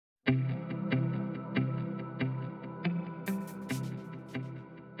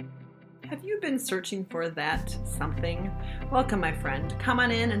been searching for that something? Welcome, my friend. Come on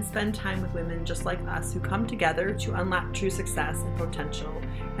in and spend time with women just like us who come together to unlock true success and potential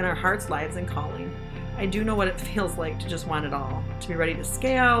in our hearts, lives, and calling. I do know what it feels like to just want it all, to be ready to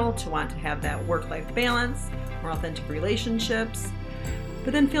scale, to want to have that work-life balance, more authentic relationships,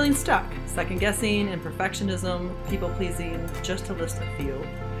 but then feeling stuck, second-guessing, imperfectionism, people-pleasing, just to list a few.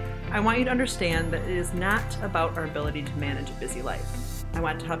 I want you to understand that it is not about our ability to manage a busy life. I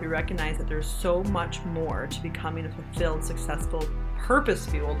want to help you recognize that there's so much more to becoming a fulfilled, successful,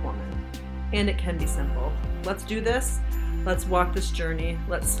 purpose-fueled woman. And it can be simple. Let's do this. Let's walk this journey.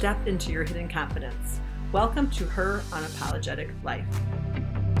 Let's step into your hidden confidence. Welcome to Her Unapologetic Life.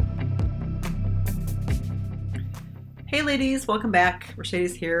 Hey ladies, welcome back.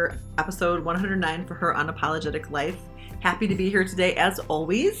 Mercedes here, episode 109 for Her Unapologetic Life. Happy to be here today as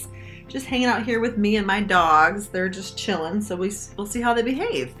always. Just hanging out here with me and my dogs. They're just chilling, so we'll see how they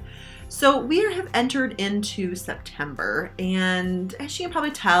behave. So we have entered into September, and as you can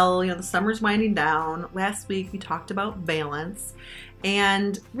probably tell, the summer's winding down. Last week we talked about balance,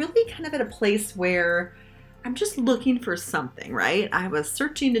 and really kind of at a place where I'm just looking for something, right? I was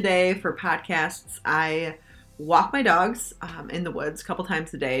searching today for podcasts. I walk my dogs in the woods a couple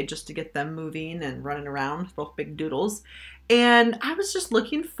times a day just to get them moving and running around, both big doodles. And I was just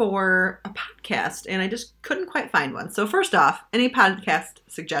looking for a podcast and I just couldn't quite find one. So first off, any podcast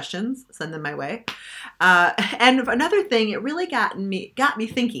suggestions, send them my way. And another thing, it really got me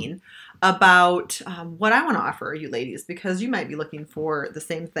thinking about what I want to offer you ladies, because you might be looking for the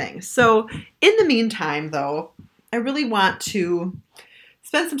same thing. So in the meantime, though, I really want to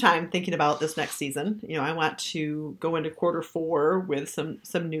spend some time thinking about this next season. I want to go into quarter 4 with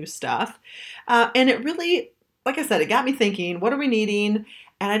some new stuff. And it really, like I said, it got me thinking, what are we needing?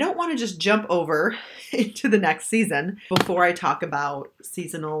 And I don't want to just jump over into the next season before I talk about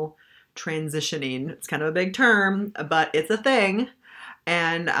seasonal transitioning. It's kind of a big term, but it's a thing.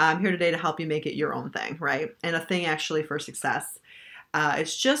 And I'm here today to help you make it your own thing, right? And a thing actually for success.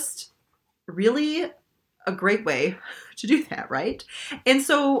 It's just really a great way to do that, right? And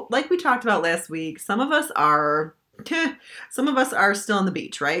so, like we talked about last week, some of us are still on the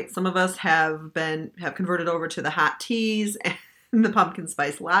beach, right? Some of us have converted over to the hot teas and the pumpkin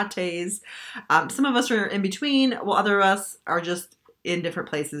spice lattes. Some of us are in between, while other of us are just in different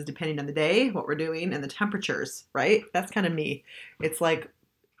places depending on the day, what we're doing, and the temperatures, right? That's kind of me. It's like,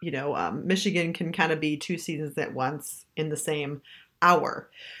 Michigan can kind of be 2 seasons at once in the same hour.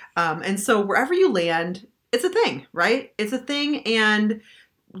 And so wherever you land, it's a thing, right? It's a thing, and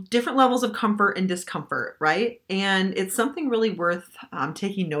different levels of comfort and discomfort, right? And it's something really worth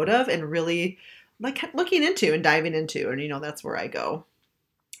taking note of and really looking into and diving into. And that's where I go,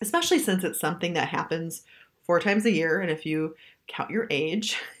 especially since it's something that happens 4 times a year. And if you count your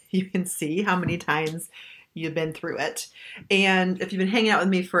age, you can see how many times you've been through it. And if you've been hanging out with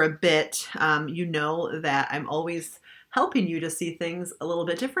me for a bit, you know that I'm always helping you to see things a little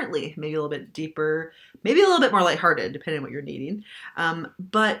bit differently, maybe a little bit deeper, maybe a little bit more lighthearted, depending on what you're needing.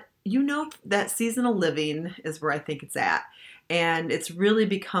 But that seasonal living is where I think it's at. And it's really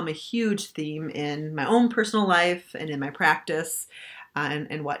become a huge theme in my own personal life and in my practice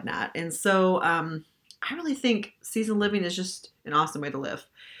and whatnot. And so I really think seasonal living is just an awesome way to live.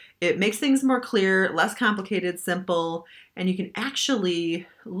 It makes things more clear, less complicated, simple, and you can actually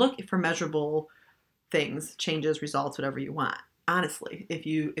look for measurable things, changes, results, whatever you want. Honestly, if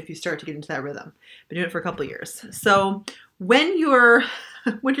you start to get into that rhythm. Been doing it for a couple of years. So when you're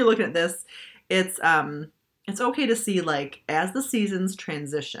looking at this, it's okay to see, like, as the seasons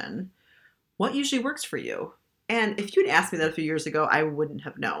transition, what usually works for you. And if you'd asked me that a few years ago, I wouldn't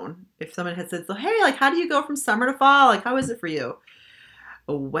have known. If someone had said, so hey, like, how do you go from summer to fall? Like, how is it for you?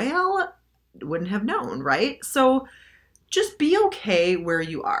 Well, wouldn't have known, right? So just be okay with where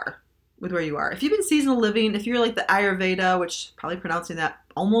you are. If you've been seasonal living, if you're like the Ayurveda, which probably pronouncing that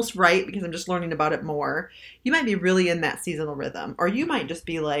almost right because I'm just learning about it more, you might be really in that seasonal rhythm. Or you might just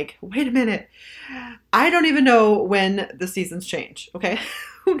be like, wait a minute, I don't even know when the seasons change. Okay.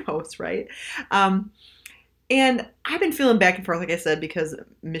 Who knows, right? And I've been feeling back and forth, like I said, because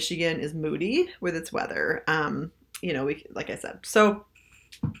Michigan is moody with its weather. Like I said, so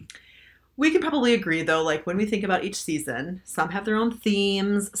we can probably agree, though, like when we think about each season, some have their own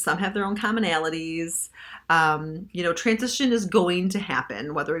themes, some have their own commonalities. Transition is going to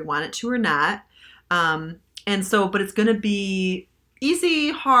happen, whether we want it to or not. But it's going to be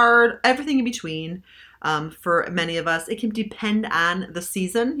easy, hard, everything in between. For many of us, it can depend on the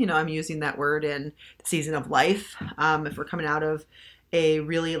season. I'm using that word in the season of life. If we're coming out of a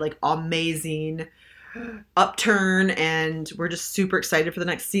really like amazing upturn and we're just super excited for the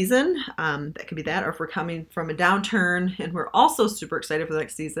next season. That could be that, or if we're coming from a downturn and we're also super excited for the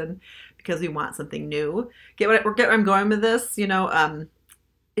next season because we want something new. Get where I'm going with this?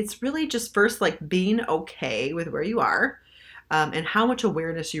 It's really just first like being okay with where you are, and how much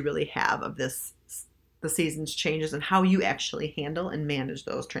awareness you really have of the season's changes and how you actually handle and manage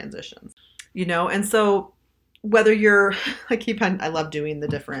those transitions. And so whether you're, I love doing the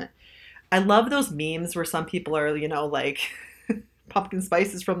different, I love those memes where some people are, like pumpkin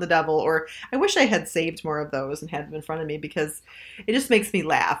spices from the devil, or I wish I had saved more of those and had them in front of me because it just makes me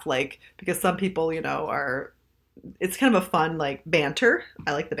laugh. Like, because some people, it's kind of a fun, like, banter.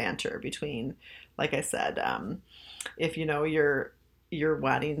 I like the banter between, like I said, if, you're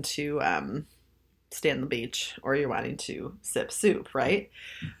wanting to stay on the beach or you're wanting to sip soup, right?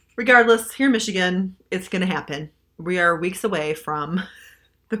 Regardless, here in Michigan, it's going to happen. We are weeks away from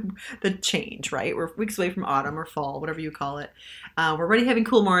the change, right? We're weeks away from autumn or fall, whatever you call it. We're already having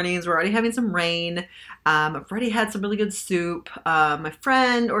cool mornings. We're already having some rain. I've already had some really good soup. My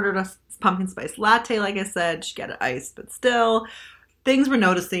friend ordered us pumpkin spice latte, like I said. She got it iced, but still, things we're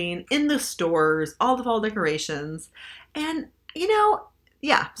noticing in the stores, all the fall decorations. And,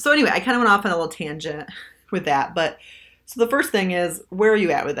 yeah. So anyway, I kind of went off on a little tangent with that. But so the first thing is, where are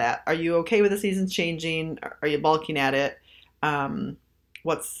you at with that? Are you okay with the seasons changing? Are you balking at it?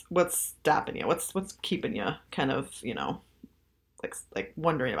 What's stopping you? What's keeping you kind of, like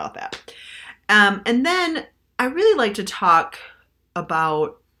wondering about that? And then I really like to talk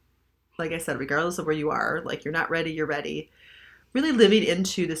about, like I said, regardless of where you are, like you're not ready, you're ready. Really living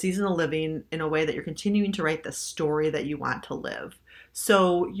into the seasonal living in a way that you're continuing to write the story that you want to live.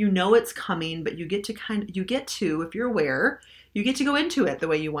 So it's coming, but you get to, if you're aware, you get to go into it the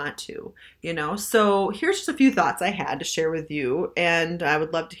way you want to, So here's just a few thoughts I had to share with you, and I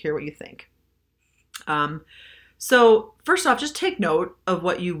would love to hear what you think. So first off, just take note of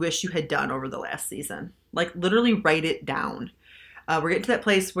what you wish you had done over the last season. Like literally write it down. We're getting to that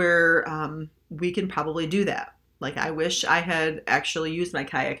place where we can probably do that. Like I wish I had actually used my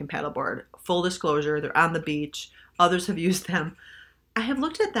kayak and paddleboard. Full disclosure, they're on the beach. Others have used them. I have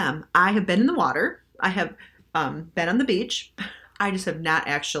looked at them. I have been in the water. I have been on the beach. I just have not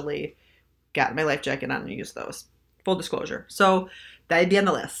actually gotten my life jacket on and used those. Full disclosure. So that'd be on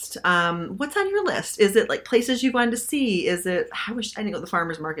the list. What's on your list? Is it like places you wanted to see? Is it, I wish I didn't go to the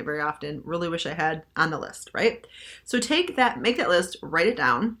farmer's market very often. Really wish I had on the list, right? So make that list, write it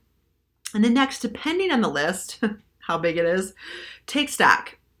down. And then next, depending on the list, how big it is, take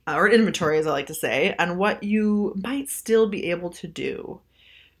stock. Or inventory, as I like to say, on what you might still be able to do.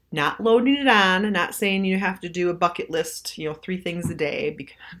 Not loading it on, not saying you have to do a bucket list, 3 things a day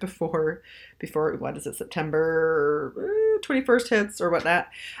before what is it, September 21st hits or whatnot.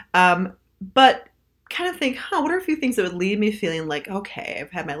 But kind of think, what are a few things that would leave me feeling like, okay,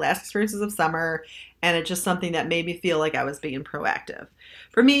 I've had my last experiences of summer and it's just something that made me feel like I was being proactive.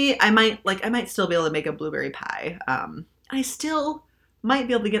 For me, I might still be able to make a blueberry pie. I still might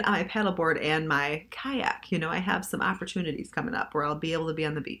be able to get on my paddleboard and my kayak. I have some opportunities coming up where I'll be able to be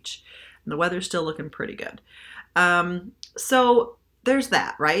on the beach. And the weather's still looking pretty good. So there's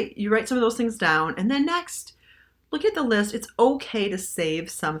that, right? You write some of those things down. And then next, look at the list. It's okay to save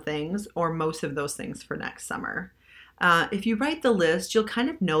some things or most of those things for next summer. If you write the list, you'll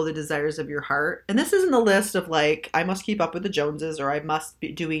kind of know the desires of your heart. And this isn't a list of like, I must keep up with the Joneses or I must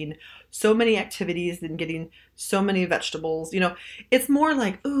be doing so many activities and getting so many vegetables. It's more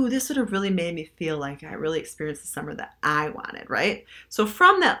like, ooh, this would have really made me feel like I really experienced the summer that I wanted, right? So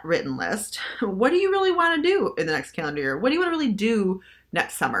from that written list, what do you really want to do in the next calendar year? What do you want to really do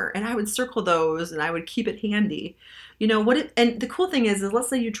next summer? And I would circle those and I would keep it handy. And the cool thing is let's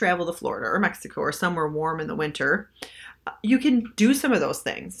say you travel to Florida or Mexico or somewhere warm in the winter, you can do some of those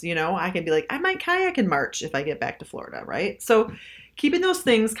things. I can be like, I might kayak in March if I get back to Florida, right? So keeping those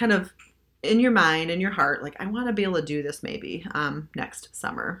things kind of in your mind and your heart, like I want to be able to do this maybe next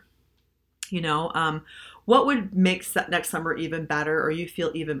summer. What would make next summer even better or you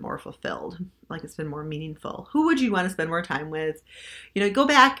feel even more fulfilled, like it's been more meaningful? Who would you want to spend more time with? Go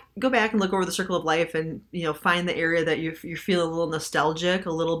back and look over the circle of life and, find the area that you feel a little nostalgic,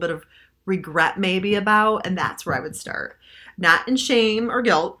 a little bit of regret maybe about, and that's where I would start. Not in shame or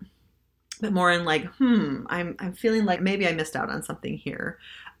guilt, but more in like, I'm feeling like maybe I missed out on something here.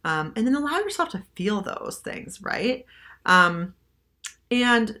 And then allow yourself to feel those things, right?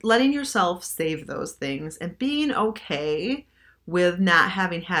 And letting yourself save those things and being okay with not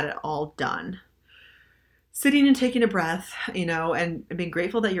having had it all done. Sitting and taking a breath, and being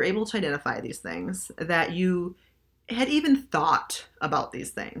grateful that you're able to identify these things, that you had even thought about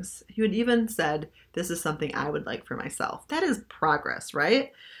these things. He would even said, this is something I would like for myself. That is progress,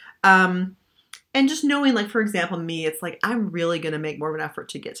 right? And just knowing, like, for example, me, it's like, I'm really going to make more of an effort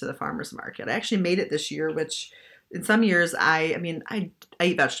to get to the farmer's market. I actually made it this year, which in some years, I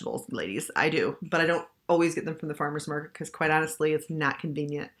eat vegetables, ladies. I do, but I don't always get them from the farmer's market because quite honestly, it's not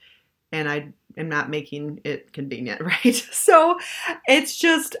convenient. And I am not making it convenient, right? So it's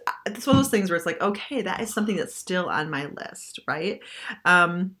one of those things where it's like, okay, that is something that's still on my list, right?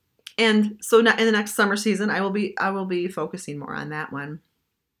 And so in the next summer season, I will be focusing more on that one.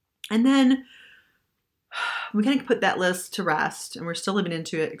 And then we kind of put that list to rest, and we're still living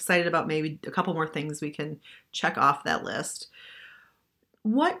into it, excited about maybe a couple more things we can check off that list.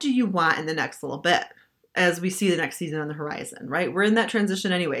 What do you want in the next little bit as we see the next season on the horizon, right? We're in that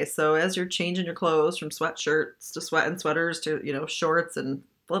transition anyway. So as you're changing your clothes from sweatshirts to sweat and sweaters to, shorts and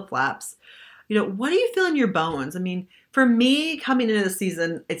flip-flops, what do you feel in your bones? I mean, for me, coming into the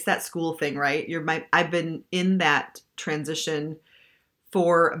season, it's that school thing, right? I've been in that transition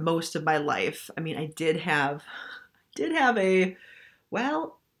for most of my life. I mean, I did have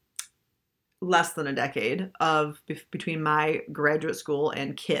less than a decade of between my graduate school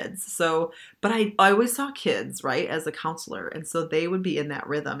and kids. So, but I always saw kids, right, as a counselor. And so they would be in that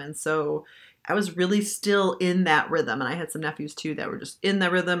rhythm. And so I was really still in that rhythm. And I had some nephews too that were just in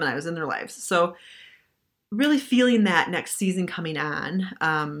that rhythm, and I was in their lives. So really feeling that next season coming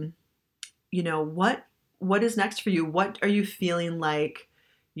on, what is next for you? What are you feeling like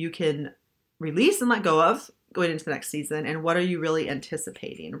you can release and let go of going into the next season? And what are you really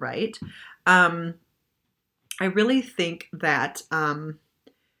anticipating, right? I really think that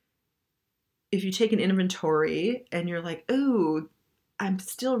if you take an inventory and you're like, oh, I'm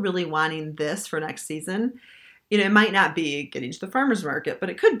still really wanting this for next season, it might not be getting to the farmer's market, but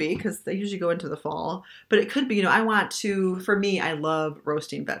it could be because they usually go into the fall. But it could be, for me, I love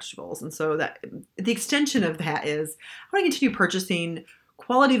roasting vegetables. And so that the extension of that is I want to continue purchasing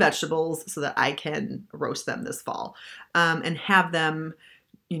quality vegetables so that I can roast them this fall and have them,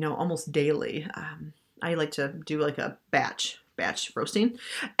 almost daily. I like to do like a batch roasting.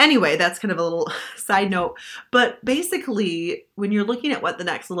 Anyway, that's kind of a little side note. But basically, when you're looking at what the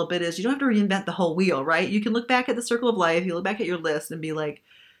next little bit is, you don't have to reinvent the whole wheel, right? You can look back at the circle of life, you look back at your list and be like,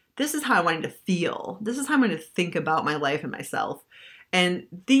 this is how I wanted to feel. This is how I'm going to think about my life and myself. And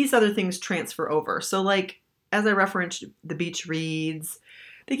these other things transfer over. So like, as I referenced, the beach reads,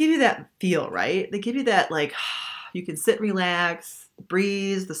 they give you that feel, right? They give you that, like, you can sit, relax,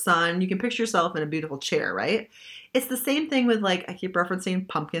 breeze, the sun. You can picture yourself in a beautiful chair, right? It's the same thing with, like, I keep referencing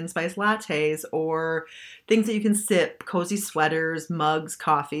pumpkin spice lattes or things that you can sip, cozy sweaters, mugs,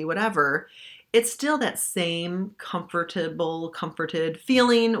 coffee, whatever. It's still that same comforted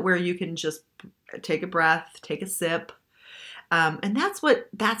feeling where you can just take a breath, take a sip. And that's what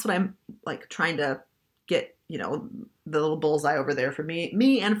I'm like trying to get, the little bullseye over there for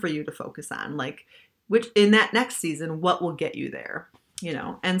me and for you to focus on, like, which in that next season, what will get you there,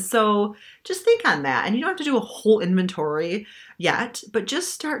 And so just think on that. And you don't have to do a whole inventory yet, but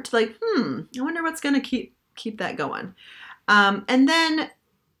just start to like, I wonder what's going to keep that going. And then,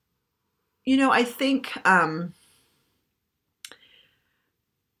 I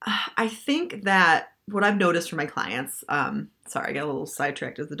think that what I've noticed for my clients, sorry, I got a little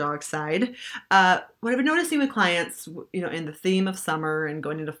sidetracked as the dog sighed. What I've been noticing with clients, in the theme of summer and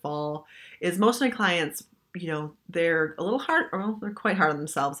going into fall, is most of my clients, they're a little hard, or they're quite hard on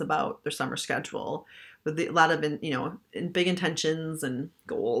themselves about their summer schedule, with a lot of, in big intentions and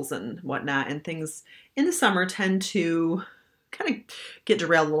goals and whatnot, and things in the summer tend to kind of get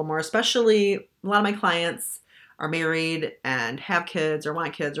derailed a little more, especially a lot of my clients are married and have kids or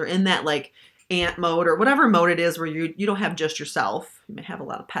want kids or in that like aunt mode or whatever mode it is where you don't have just yourself. You may have a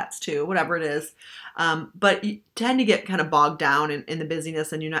lot of pets too, whatever it is. But you tend to get kind of bogged down in the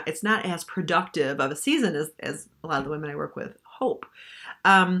busyness, and it's not as productive of a season as a lot of the women I work with hope.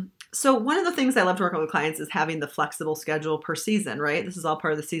 So one of the things I love to work on with clients is having the flexible schedule per season, right? This is all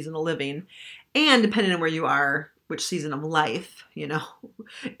part of the seasonal living. And depending on where you are, which season of life,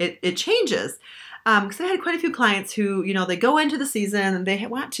 it changes. Because I had quite a few clients who, they go into the season and they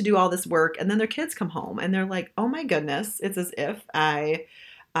want to do all this work, and then their kids come home and they're like, oh my goodness, it's as if I,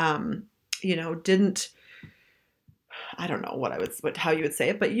 didn't, I don't know how you would say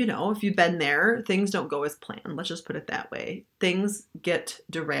it, but if you've been there, things don't go as planned. Let's just put it that way. Things get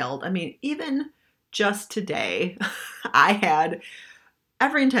derailed. I mean, even just today, I had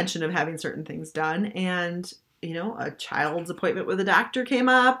every intention of having certain things done, and a child's appointment with a doctor came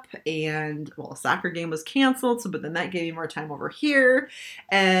up, and a soccer game was canceled. But then that gave me more time over here.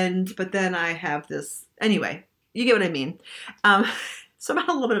 But then I have this, anyway, you get what I mean. So I'm on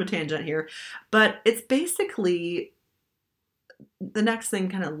a little bit of a tangent here, but it's basically the next thing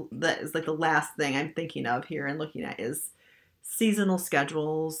kind of that is like the last thing I'm thinking of here and looking at is seasonal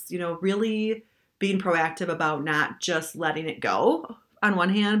schedules, really being proactive about not just letting it go on one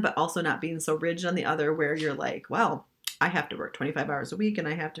hand, but also not being so rigid on the other where you're like, well, I have to work 25 hours a week and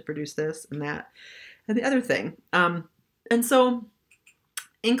I have to produce this and that and the other thing. And so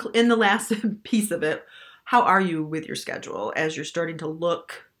in the last piece of it, how are you with your schedule as you're starting to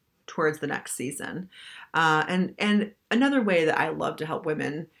look towards the next season? And another way that I love to help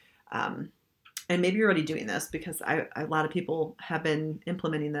women, and maybe you're already doing this because a lot of people have been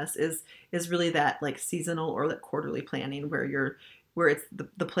implementing this, is really that like seasonal or that quarterly planning where it's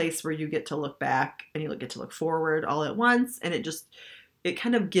the place where you get to look back and you get to look forward all at once, and it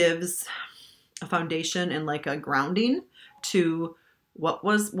kind of gives a foundation and like a grounding to what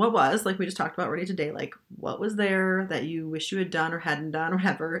was like we just talked about already today, like what was there that you wish you had done or hadn't done or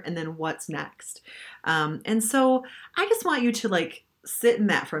whatever, and then what's next. And so I just want you to like sit in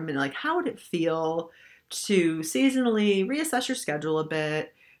that for a minute. Like, how would it feel to seasonally reassess your schedule a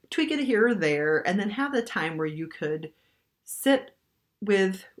bit, tweak it here or there, and then have the time where you could sit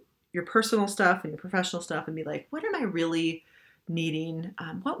with your personal stuff and your professional stuff and be like, what am I really needing?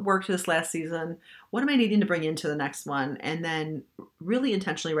 What worked this last season? What am I needing to bring into the next one? And then really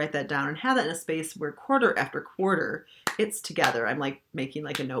intentionally write that down and have that in a space where quarter after quarter it's together. I'm like making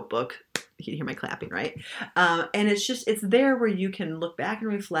like a notebook. You can hear my clapping, right? And it's there where you can look back and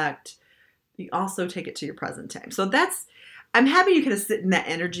reflect. You also take it to your present time. So I'm happy you kind of sit in that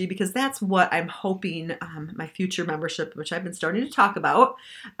energy because that's what I'm hoping my future membership, which I've been starting to talk about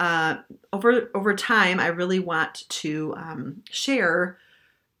over time. I really want to share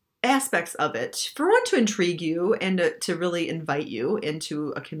aspects of it. For one, to intrigue you and to really invite you into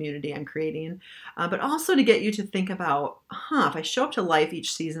a community I'm creating, but also to get you to think about, if I show up to life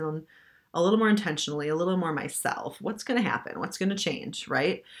each season a little more intentionally, a little more myself, what's going to happen? What's going to change,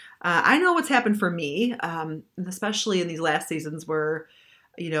 right? I know what's happened for me, especially in these last seasons where,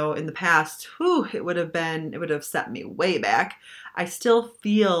 in the past, it would have set me way back. I still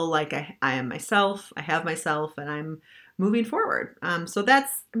feel like I am myself, I have myself, and I'm moving forward. So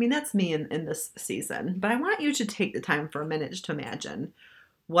that's me in this season. But I want you to take the time for a minute just to imagine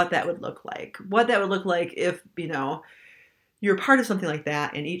what that would look like. What that would look like if, you're part of something like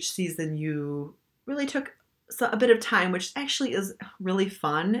that, and each season you really took a bit of time, which actually is really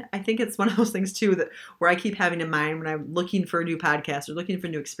fun. I think it's one of those things too where I keep having in mind when I'm looking for a new podcast or looking for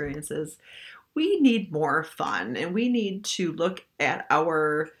new experiences. We need more fun, and we need to look at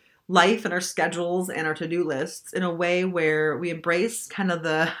our life and our schedules and our to-do lists in a way where we embrace kind of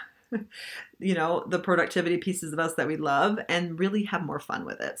the the productivity pieces of us that we love and really have more fun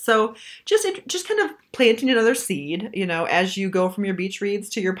with it. So just kind of planting another seed, as you go from your beach reads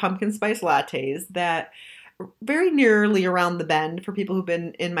to your pumpkin spice lattes, that very nearly around the bend for people who've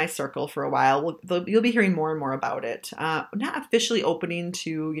been in my circle for a while. You'll be hearing more and more about it. Not officially opening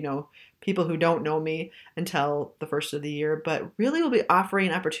to, people who don't know me until the first of the year, but really we'll be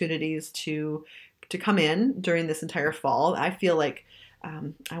offering opportunities to come in during this entire fall. I feel like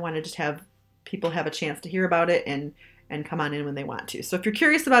I want to just have people have a chance to hear about it and come on in when they want to. So if you're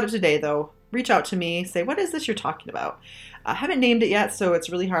curious about it today, though, reach out to me. Say, what is this you're talking about? I haven't named it yet, so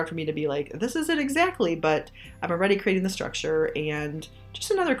it's really hard for me to be like, this is it exactly, but I'm already creating the structure, and just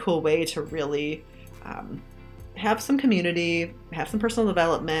another cool way to really have some community, have some personal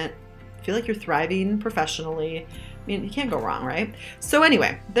development, feel like you're thriving professionally. You can't go wrong, right? So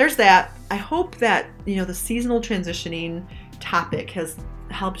anyway, there's that. I hope that, the seasonal transitioning topic has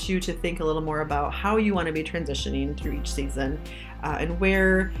helped you to think a little more about how you want to be transitioning through each season, and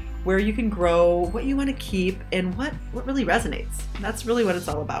where you can grow, what you want to keep, and what really resonates. That's really what it's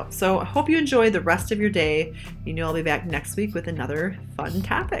all about. So I hope you enjoy the rest of your day. I'll be back next week with another fun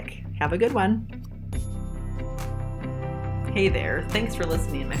topic. Have a good one. Hey there. Thanks for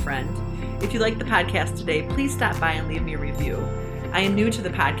listening, my friend. If you liked the podcast today, please stop by and leave me a review. I am new to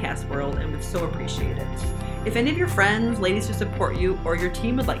the podcast world and would so appreciate it. If any of your friends, ladies who support you, or your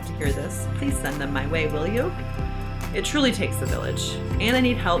team would like to hear this, please send them my way, will you? It truly takes a village, and I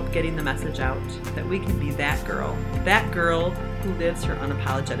need help getting the message out that we can be that girl who lives her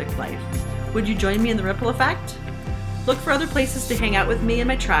unapologetic life. Would you join me in the ripple effect? Look for other places to hang out with me and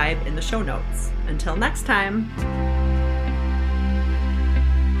my tribe in the show notes. Until next time.